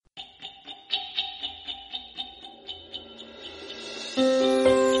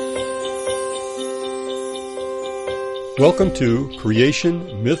Welcome to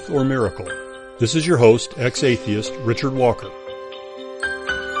Creation, Myth or Miracle. This is your host, ex-atheist Richard Walker.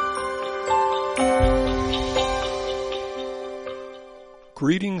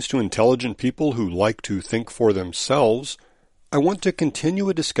 Greetings to intelligent people who like to think for themselves. I want to continue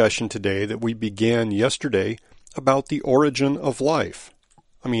a discussion today that we began yesterday about the origin of life.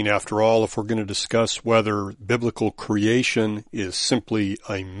 I mean, after all, if we're going to discuss whether biblical creation is simply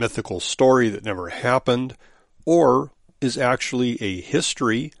a mythical story that never happened, or is actually a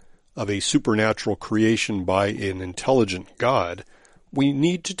history of a supernatural creation by an intelligent God, we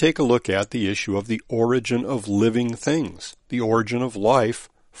need to take a look at the issue of the origin of living things, the origin of life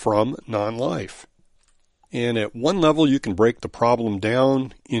from non-life. And at one level, you can break the problem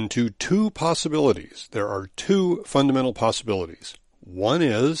down into two possibilities. There are two fundamental possibilities. One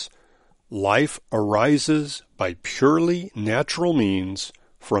is life arises by purely natural means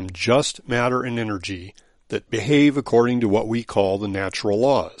from just matter and energy that behave according to what we call the natural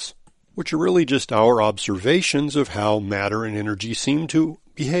laws, which are really just our observations of how matter and energy seem to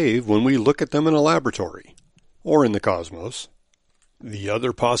behave when we look at them in a laboratory or in the cosmos. The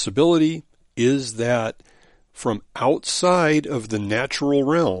other possibility is that from outside of the natural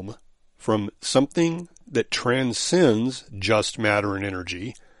realm, from something that transcends just matter and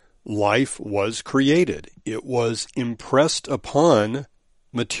energy, life was created. It was impressed upon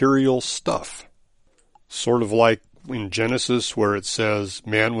material stuff. Sort of like in Genesis where it says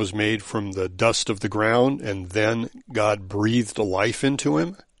man was made from the dust of the ground and then God breathed life into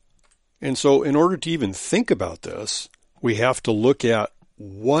him. And so in order to even think about this, we have to look at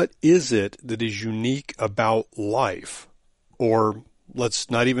what is it that is unique about life? Or let's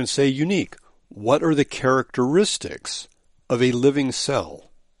not even say unique. What are the characteristics of a living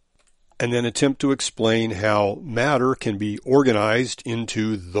cell? And then attempt to explain how matter can be organized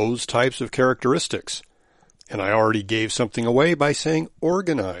into those types of characteristics. And I already gave something away by saying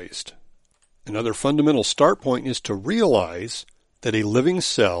organized. Another fundamental start point is to realize that a living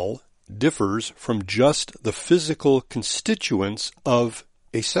cell differs from just the physical constituents of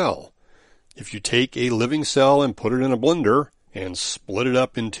a cell. If you take a living cell and put it in a blender and split it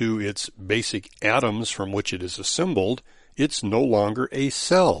up into its basic atoms from which it is assembled, it's no longer a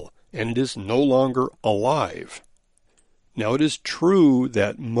cell, and it is no longer alive. Now, it is true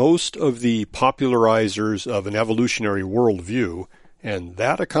that most of the popularizers of an evolutionary worldview, and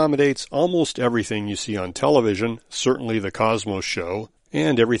that accommodates almost everything you see on television, certainly the Cosmos Show,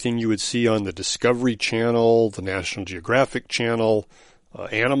 and everything you would see on the Discovery Channel, the National Geographic Channel,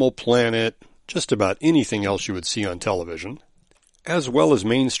 Animal Planet, just about anything else you would see on television, as well as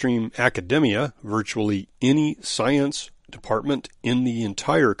mainstream academia, virtually any science department in the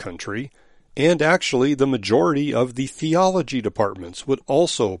entire country, and actually the majority of the theology departments would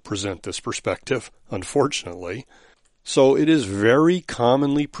also present this perspective, unfortunately. So it is very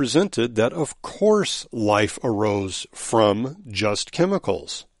commonly presented that of course life arose from just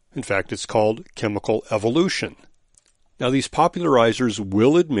chemicals. In fact, it's called chemical evolution. Now these popularizers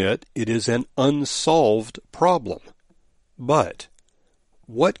will admit it is an unsolved problem. But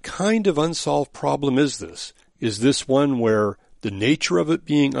what kind of unsolved problem is this? Is this one where the nature of it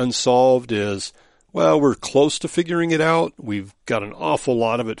being unsolved is, well, we're close to figuring it out. We've got an awful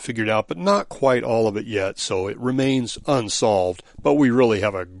lot of it figured out, but not quite all of it yet, so it remains unsolved, but we really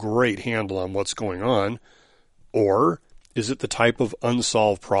have a great handle on what's going on. Or is it the type of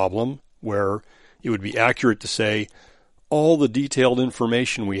unsolved problem where it would be accurate to say all the detailed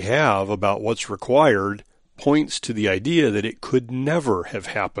information we have about what's required points to the idea that it could never have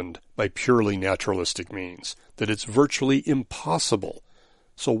happened by purely naturalistic means, that it's virtually impossible.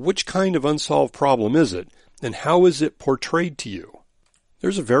 So which kind of unsolved problem is it, and how is it portrayed to you?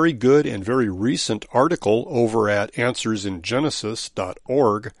 There's a very good and very recent article over at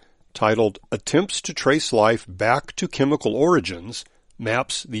AnswersInGenesis.org titled Attempts to Trace Life Back to Chemical Origins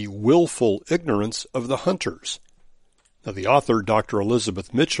Maps the Willful Ignorance of the Hunters. Now, the author, Dr.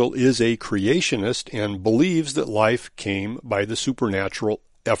 Elizabeth Mitchell, is a creationist and believes that life came by the supernatural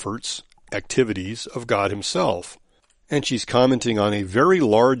efforts, activities of God himself. And she's commenting on a very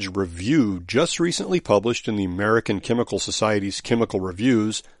large review just recently published in the American Chemical Society's Chemical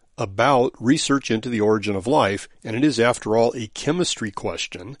Reviews about research into the origin of life, and it is, after all, a chemistry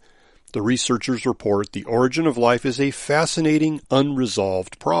question. The researchers report the origin of life is a fascinating,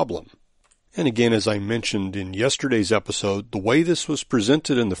 unresolved problem. And again, as I mentioned in yesterday's episode, the way this was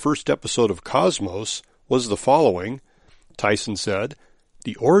presented in the first episode of Cosmos was the following. Tyson said,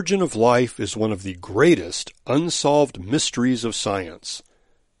 "The origin of life is one of the greatest unsolved mysteries of science."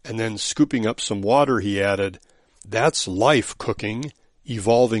 And then scooping up some water, he added, "That's life cooking,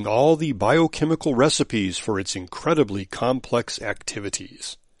 evolving all the biochemical recipes for its incredibly complex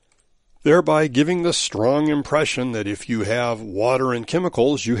activities, thereby giving the strong impression that if you have water and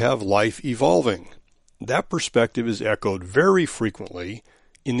chemicals, you have life evolving. That perspective is echoed very frequently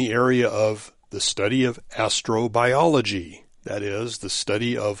in the area of the study of astrobiology, that is, the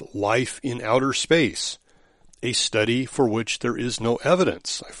study of life in outer space, a study for which there is no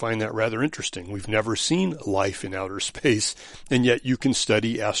evidence. I find that rather interesting. We've never seen life in outer space, and yet you can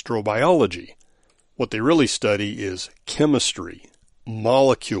study astrobiology. What they really study is chemistry,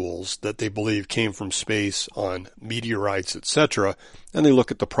 molecules that they believe came from space on meteorites, etc., and they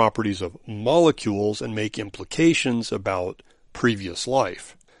look at the properties of molecules and make implications about previous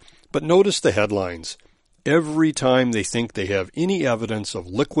life. But notice the headlines. Every time they think they have any evidence of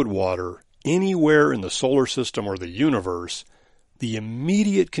liquid water anywhere in the solar system or the universe, the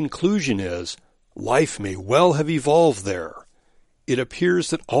immediate conclusion is life may well have evolved there. It appears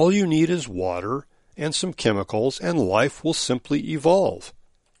that all you need is water and some chemicals, and life will simply evolve.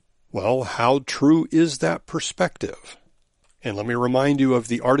 Well, how true is that perspective? And let me remind you of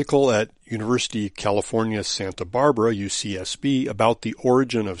the article at University of California, Santa Barbara, UCSB, about the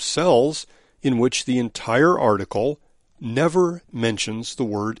origin of cells, in which the entire article never mentions the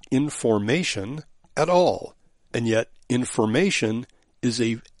word information at all. And yet, information is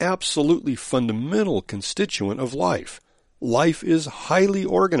an absolutely fundamental constituent of life. Life is highly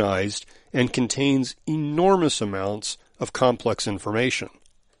organized and contains enormous amounts of complex information.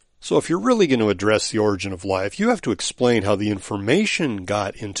 So if you're really going to address the origin of life, you have to explain how the information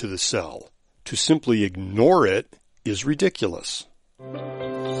got into the cell. To simply ignore it is ridiculous.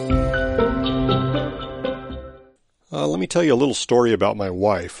 Let me tell you a little story about my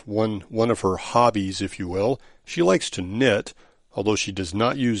wife, one of her hobbies, if you will. She likes to knit. Although she does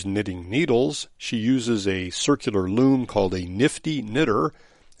not use knitting needles, she uses a circular loom called a nifty knitter,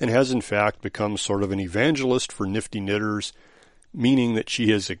 and has in fact become sort of an evangelist for nifty knitters, meaning that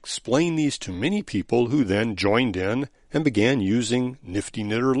she has explained these to many people who then joined in and began using nifty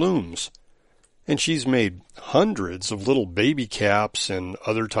knitter looms. And she's made hundreds of little baby caps and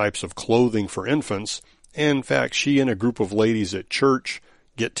other types of clothing for infants. And in fact, she and a group of ladies at church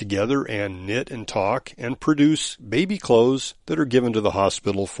get together and knit and talk and produce baby clothes that are given to the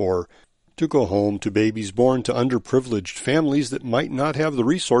hospital to go home to babies born to underprivileged families that might not have the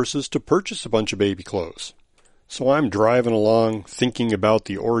resources to purchase a bunch of baby clothes. So I'm driving along thinking about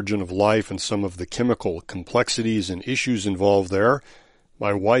the origin of life and some of the chemical complexities and issues involved there.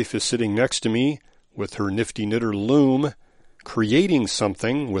 My wife is sitting next to me with her nifty knitter loom, creating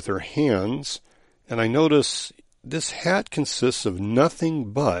something with her hands, and I notice this hat consists of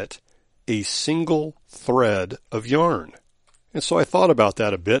nothing but a single thread of yarn. And so I thought about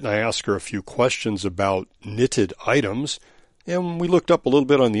that a bit, and I asked her a few questions about knitted items, and we looked up a little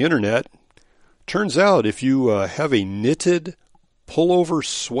bit on the internet. Turns out if you have a knitted pullover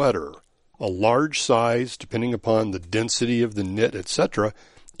sweater, a large size, depending upon the density of the knit, etc.,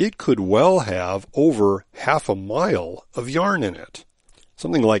 it could well have over half a mile of yarn in it.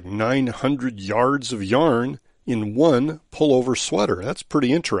 Something like 900 yards of yarn in one pullover sweater. That's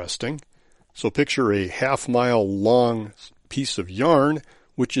pretty interesting. So picture a half-mile long piece of yarn,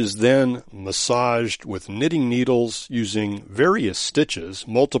 which is then massaged with knitting needles using various stitches,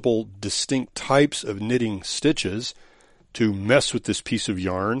 multiple distinct types of knitting stitches to mess with this piece of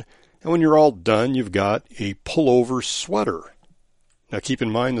yarn. And when you're all done, you've got a pullover sweater. Now keep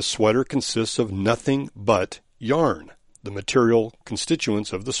in mind the sweater consists of nothing but yarn, the material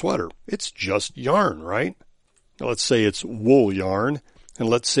constituents of the sweater. It's just yarn, right? Now let's say it's wool yarn, and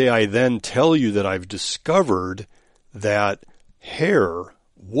let's say I then tell you that I've discovered that hair,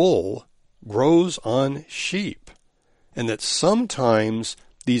 wool, grows on sheep, and that sometimes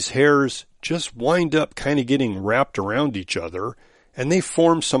these hairs just wind up kind of getting wrapped around each other, and they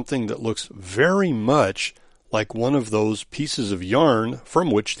form something that looks very much like one of those pieces of yarn from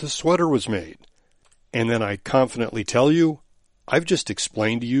which the sweater was made. And then I confidently tell you, I've just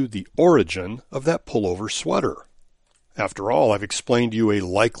explained to you the origin of that pullover sweater. After all, I've explained to you a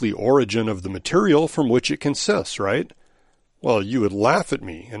likely origin of the material from which it consists, right? Well, you would laugh at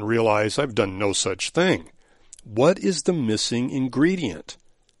me and realize I've done no such thing. What is the missing ingredient?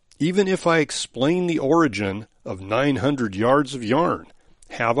 Even if I explain the origin of 900 yards of yarn,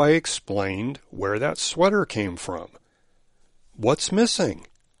 have I explained where that sweater came from? What's missing?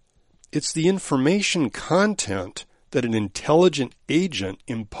 It's the information content that an intelligent agent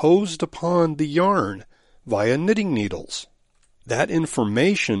imposed upon the yarn via knitting needles. That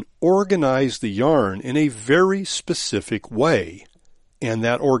information organized the yarn in a very specific way, and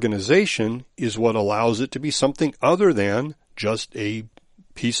that organization is what allows it to be something other than just a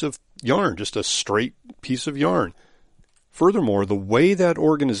piece of yarn, just a straight piece of yarn. Furthermore, the way that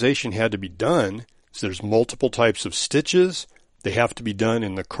organization had to be done is there's multiple types of stitches. They have to be done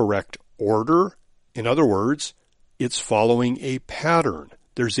in the correct order. In other words, it's following a pattern.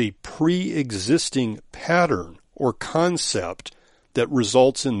 There's a pre-existing pattern or concept that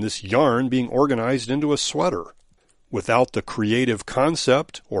results in this yarn being organized into a sweater. Without the creative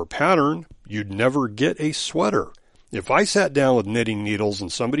concept or pattern, you'd never get a sweater. If I sat down with knitting needles and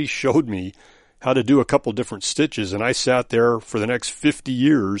somebody showed me how to do a couple different stitches and I sat there for the next 50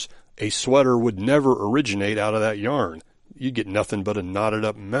 years, a sweater would never originate out of that yarn. You'd get nothing but a knotted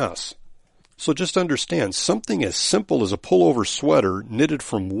up mess. So just understand, something as simple as a pullover sweater knitted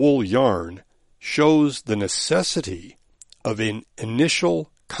from wool yarn shows the necessity of an initial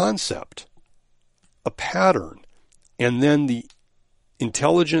concept, a pattern, and then the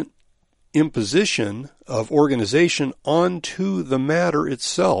intelligent imposition of organization onto the matter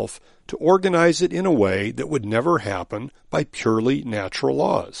itself to organize it in a way that would never happen by purely natural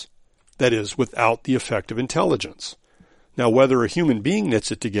laws. That is, without the effect of intelligence. Now, whether a human being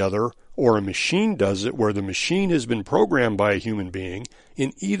knits it together or a machine does it where the machine has been programmed by a human being,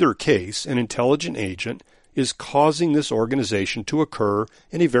 in either case, an intelligent agent is causing this organization to occur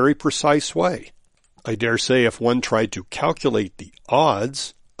in a very precise way. I dare say if one tried to calculate the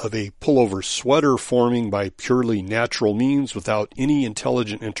odds of a pullover sweater forming by purely natural means without any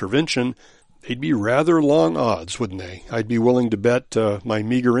intelligent intervention, they'd be rather long odds, wouldn't they? I'd be willing to bet my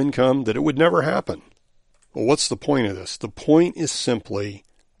meager income that it would never happen. Well, what's the point of this? The point is simply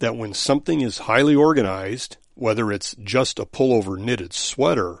that when something is highly organized, whether it's just a pullover knitted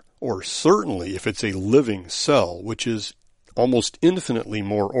sweater, or certainly if it's a living cell, which is almost infinitely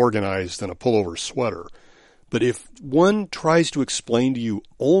more organized than a pullover sweater, but if one tries to explain to you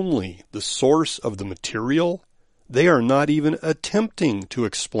only the source of the material, they are not even attempting to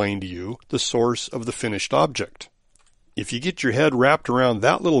explain to you the source of the finished object. If you get your head wrapped around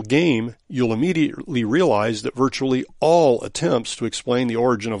that little game, you'll immediately realize that virtually all attempts to explain the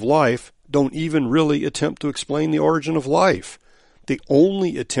origin of life don't even really attempt to explain the origin of life. They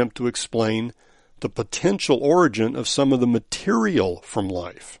only attempt to explain the potential origin of some of the material from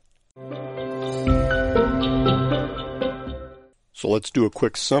life. So let's do a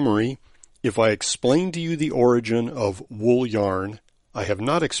quick summary. If I explain to you the origin of wool yarn, I have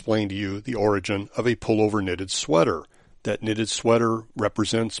not explained to you the origin of a pullover knitted sweater. That knitted sweater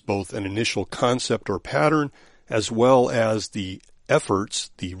represents both an initial concept or pattern as well as the efforts,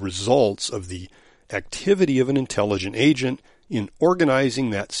 the results of the activity of an intelligent agent in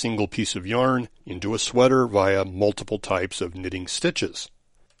organizing that single piece of yarn into a sweater via multiple types of knitting stitches.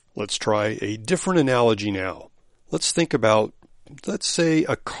 Let's try a different analogy now. Let's think about, let's say,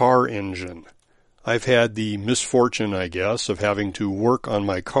 a car engine. I've had the misfortune, I guess, of having to work on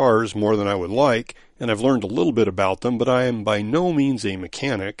my cars more than I would like, and I've learned a little bit about them, but I am by no means a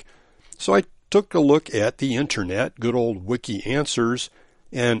mechanic. So I took a look at the internet, good old Wiki Answers,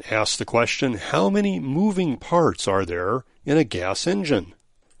 and asked the question, how many moving parts are there in a gas engine?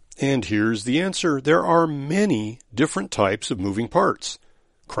 And here's the answer. There are many different types of moving parts.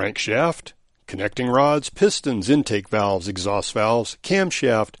 Crankshaft, connecting rods, pistons, intake valves, exhaust valves,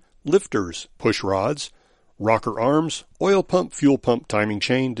 camshaft, lifters, push rods, rocker arms, oil pump, fuel pump, timing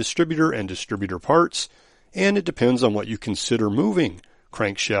chain, distributor and distributor parts, and it depends on what you consider moving.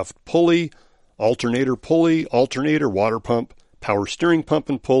 Crankshaft pulley, alternator, water pump, power steering pump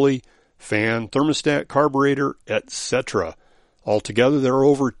and pulley, fan, thermostat, carburetor, etc. Altogether, there are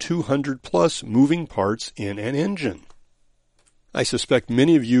over 200 plus moving parts in an engine. I suspect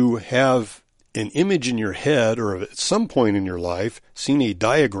many of you have an image in your head or at some point in your life seen a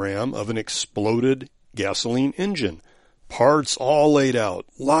diagram of an exploded gasoline engine. Parts all laid out.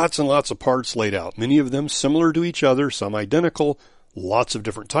 Lots and lots of parts laid out. Many of them similar to each other, some identical, lots of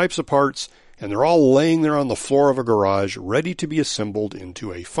different types of parts, and they're all laying there on the floor of a garage ready to be assembled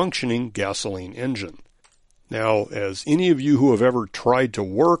into a functioning gasoline engine. Now, as any of you who have ever tried to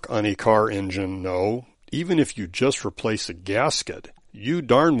work on a car engine know, even if you just replace a gasket, you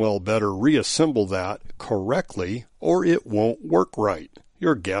darn well better reassemble that correctly or it won't work right.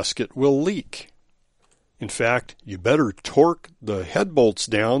 Your gasket will leak. In fact, you better torque the head bolts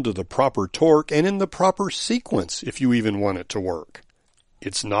down to the proper torque and in the proper sequence if you even want it to work.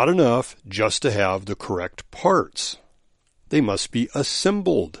 It's not enough just to have the correct parts. They must be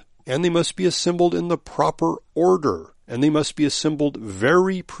assembled, and they must be assembled in the proper order, and they must be assembled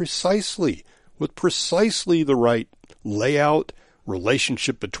very precisely, with precisely the right layout,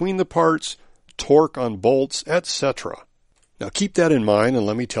 relationship between the parts, torque on bolts, etc. Now keep that in mind and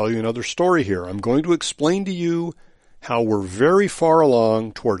let me tell you another story here. I'm going to explain to you how we're very far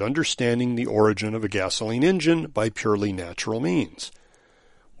along toward understanding the origin of a gasoline engine by purely natural means.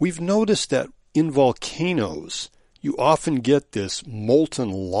 We've noticed that in volcanoes, you often get this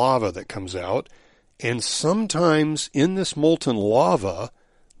molten lava that comes out, and sometimes in this molten lava,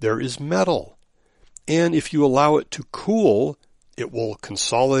 there is metal. And if you allow it to cool, it will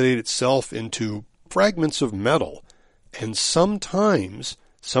consolidate itself into fragments of metal. And sometimes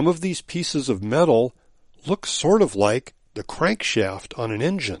some of these pieces of metal look sort of like the crankshaft on an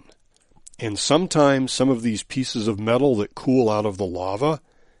engine. And sometimes some of these pieces of metal that cool out of the lava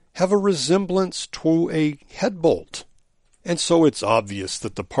have a resemblance to a head bolt. And so it's obvious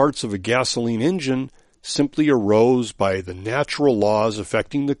that the parts of a gasoline engine simply arose by the natural laws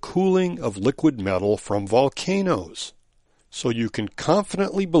affecting the cooling of liquid metal from volcanoes. So you can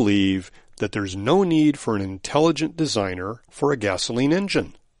confidently believe that there's no need for an intelligent designer for a gasoline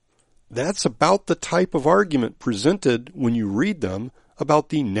engine. That's about the type of argument presented when you read them about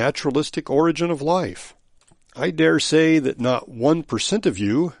the naturalistic origin of life. I dare say that not 1% of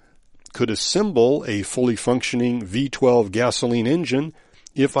you could assemble a fully functioning V12 gasoline engine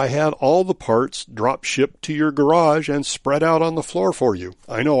if I had all the parts drop-shipped to your garage and spread out on the floor for you.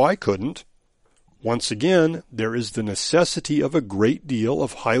 I know I couldn't. Once again, there is the necessity of a great deal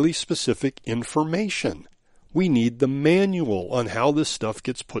of highly specific information. We need the manual on how this stuff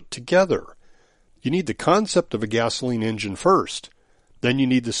gets put together. You need the concept of a gasoline engine first. Then you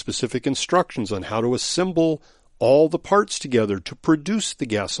need the specific instructions on how to assemble all the parts together to produce the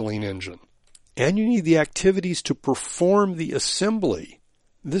gasoline engine. And you need the activities to perform the assembly.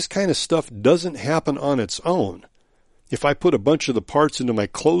 This kind of stuff doesn't happen on its own. If I put a bunch of the parts into my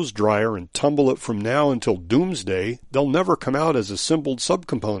clothes dryer and tumble it from now until doomsday, they'll never come out as assembled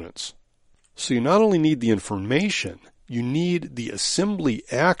subcomponents. So you not only need the information, you need the assembly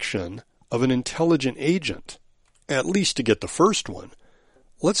action of an intelligent agent, at least to get the first one.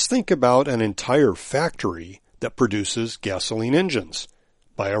 Let's think about an entire factory that produces gasoline engines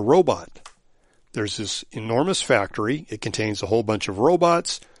by a robot. There's this enormous factory. It contains a whole bunch of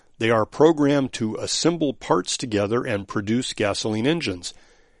robots. They are programmed to assemble parts together and produce gasoline engines.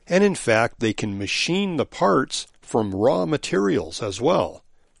 And in fact, they can machine the parts from raw materials as well.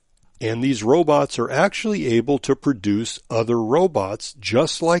 And these robots are actually able to produce other robots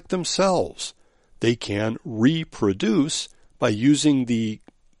just like themselves. They can reproduce by using the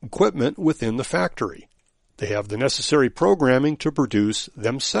equipment within the factory. They have the necessary programming to produce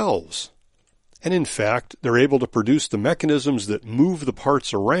themselves. And in fact, they're able to produce the mechanisms that move the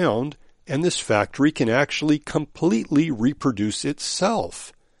parts around, and this factory can actually completely reproduce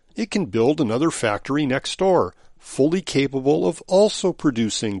itself. It can build another factory next door, fully capable of also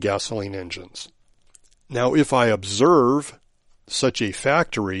producing gasoline engines. Now, if I observe such a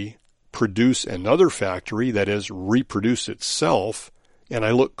factory produce another factory, that is, reproduce itself, and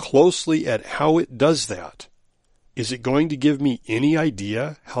I look closely at how it does that, is it going to give me any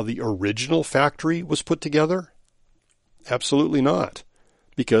idea how the original factory was put together? Absolutely not,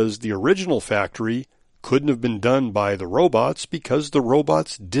 because the original factory couldn't have been done by the robots because the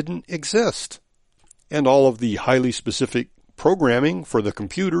robots didn't exist. And all of the highly specific programming for the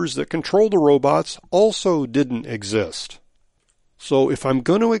computers that control the robots also didn't exist. So if I'm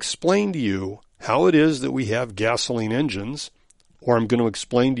going to explain to you how it is that we have gasoline engines, or I'm going to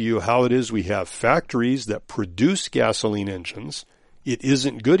explain to you how it is we have factories that produce gasoline engines, it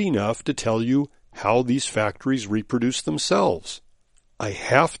isn't good enough to tell you how these factories reproduce themselves. I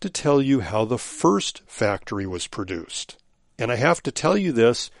have to tell you how the first factory was produced. And I have to tell you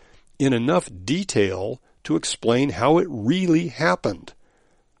this in enough detail to explain how it really happened.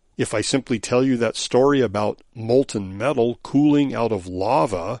 If I simply tell you that story about molten metal cooling out of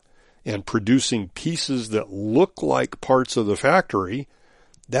lava and producing pieces that look like parts of the factory,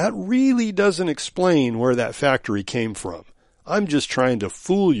 that really doesn't explain where that factory came from. I'm just trying to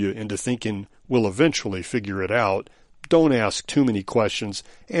fool you into thinking we'll eventually figure it out. Don't ask too many questions,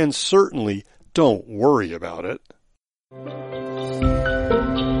 and certainly don't worry about it.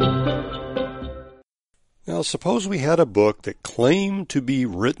 Now, suppose we had a book that claimed to be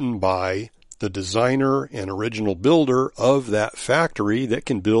written by the designer and original builder of that factory that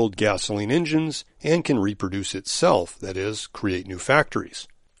can build gasoline engines and can reproduce itself, that is, create new factories.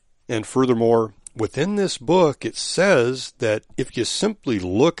 And furthermore, within this book, it says that if you simply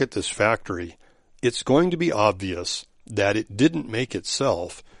look at this factory, it's going to be obvious that it didn't make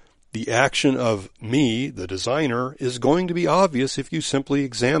itself. The action of me, the designer, is going to be obvious if you simply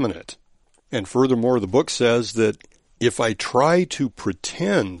examine it. And furthermore, the book says that if I try to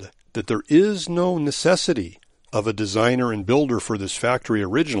pretend that there is no necessity of a designer and builder for this factory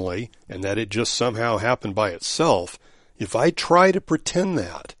originally, and that it just somehow happened by itself, if I try to pretend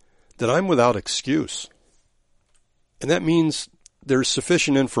that I'm without excuse. And that means there's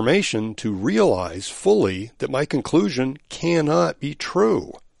sufficient information to realize fully that my conclusion cannot be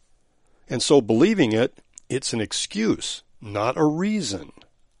true. And so believing it's an excuse, not a reason.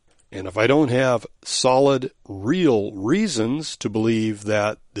 And if I don't have solid, real reasons to believe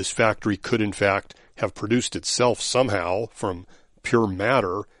that this factory could in fact have produced itself somehow from pure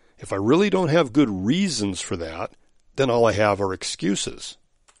matter, if I really don't have good reasons for that, then all I have are excuses.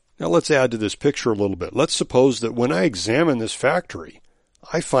 Now let's add to this picture a little bit. Let's suppose that when I examine this factory,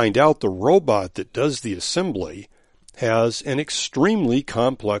 I find out the robot that does the assembly has an extremely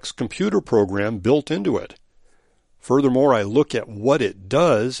complex computer program built into it. Furthermore, I look at what it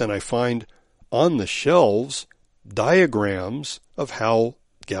does and I find on the shelves diagrams of how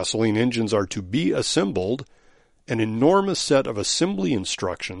gasoline engines are to be assembled, an enormous set of assembly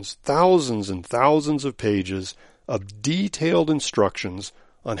instructions, thousands and thousands of pages of detailed instructions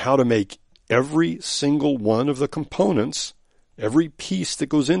on how to make every single one of the components, every piece that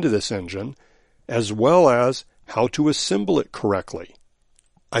goes into this engine, as well as how to assemble it correctly.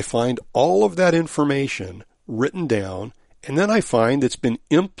 I find all of that information written down, and then I find it's been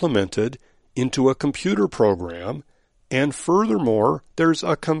implemented into a computer program, and furthermore, there's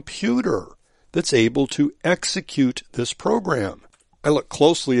a computer that's able to execute this program. I look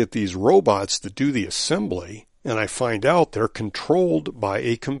closely at these robots that do the assembly, and I find out they're controlled by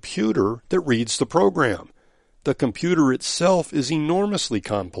a computer that reads the program. The computer itself is enormously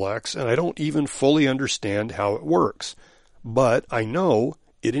complex, and I don't even fully understand how it works. But I know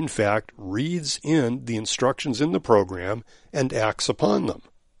it in fact reads in the instructions in the program and acts upon them.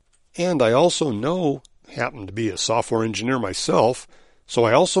 And I also know, happen to be a software engineer myself, so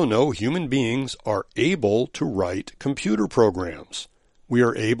I also know human beings are able to write computer programs. We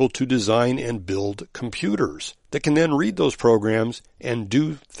are able to design and build computers that can then read those programs and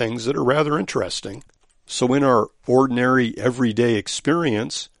do things that are rather interesting. So in our ordinary everyday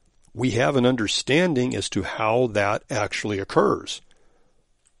experience, we have an understanding as to how that actually occurs.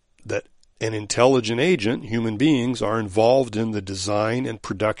 That an intelligent agent, human beings, are involved in the design and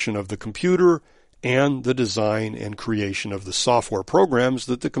production of the computer and the design and creation of the software programs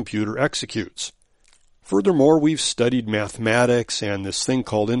that the computer executes. Furthermore, we've studied mathematics and this thing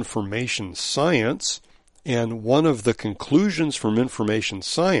called information science, and one of the conclusions from information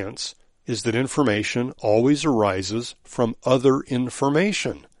science is that information always arises from other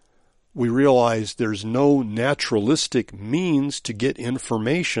information. We realize there's no naturalistic means to get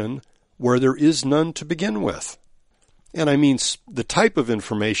information where there is none to begin with. And I mean the type of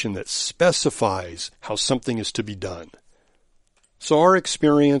information that specifies how something is to be done. So our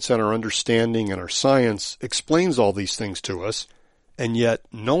experience and our understanding and our science explains all these things to us, and yet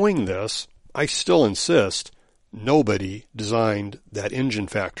knowing this, I still insist nobody designed that engine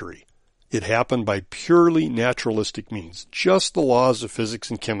factory. It happened by purely naturalistic means, just the laws of physics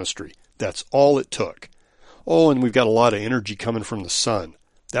and chemistry. That's all it took. Oh, and we've got a lot of energy coming from the sun.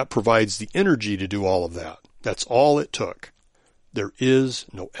 That provides the energy to do all of that. That's all it took. There is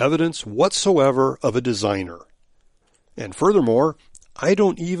no evidence whatsoever of a designer. And furthermore, I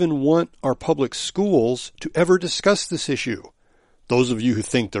don't even want our public schools to ever discuss this issue. Those of you who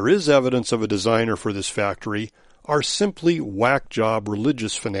think there is evidence of a designer for this factory are simply whack-job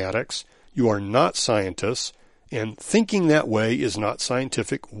religious fanatics. You are not scientists, and thinking that way is not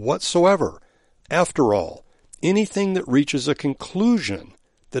scientific whatsoever. After all, anything that reaches a conclusion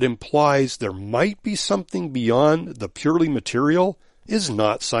that implies there might be something beyond the purely material is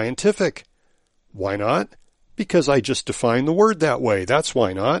not scientific. Why not? Because I just defined the word that way. That's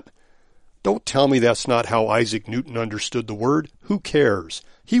why not. Don't tell me that's not how Isaac Newton understood the word. Who cares?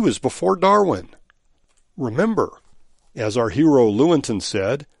 He was before Darwin. Remember, as our hero Lewontin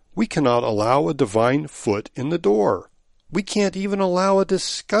said, we cannot allow a divine foot in the door. We can't even allow a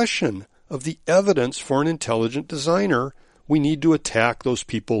discussion of the evidence for an intelligent designer. We need to attack those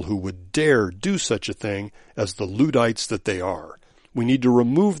people who would dare do such a thing as the Luddites that they are. We need to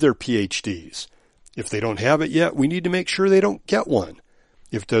remove their PhDs. If they don't have it yet, we need to make sure they don't get one.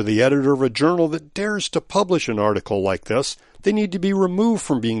 If they're the editor of a journal that dares to publish an article like this, they need to be removed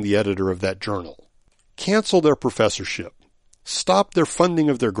from being the editor of that journal. Cancel their professorship. Stop their funding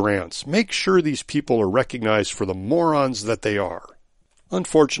of their grants. Make sure these people are recognized for the morons that they are.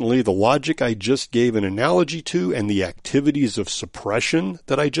 Unfortunately, the logic I just gave an analogy to and the activities of suppression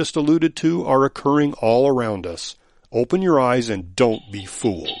that I just alluded to are occurring all around us. Open your eyes and don't be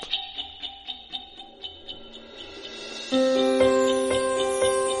fooled.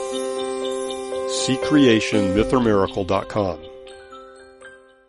 SeeCreation, mythormiracle.com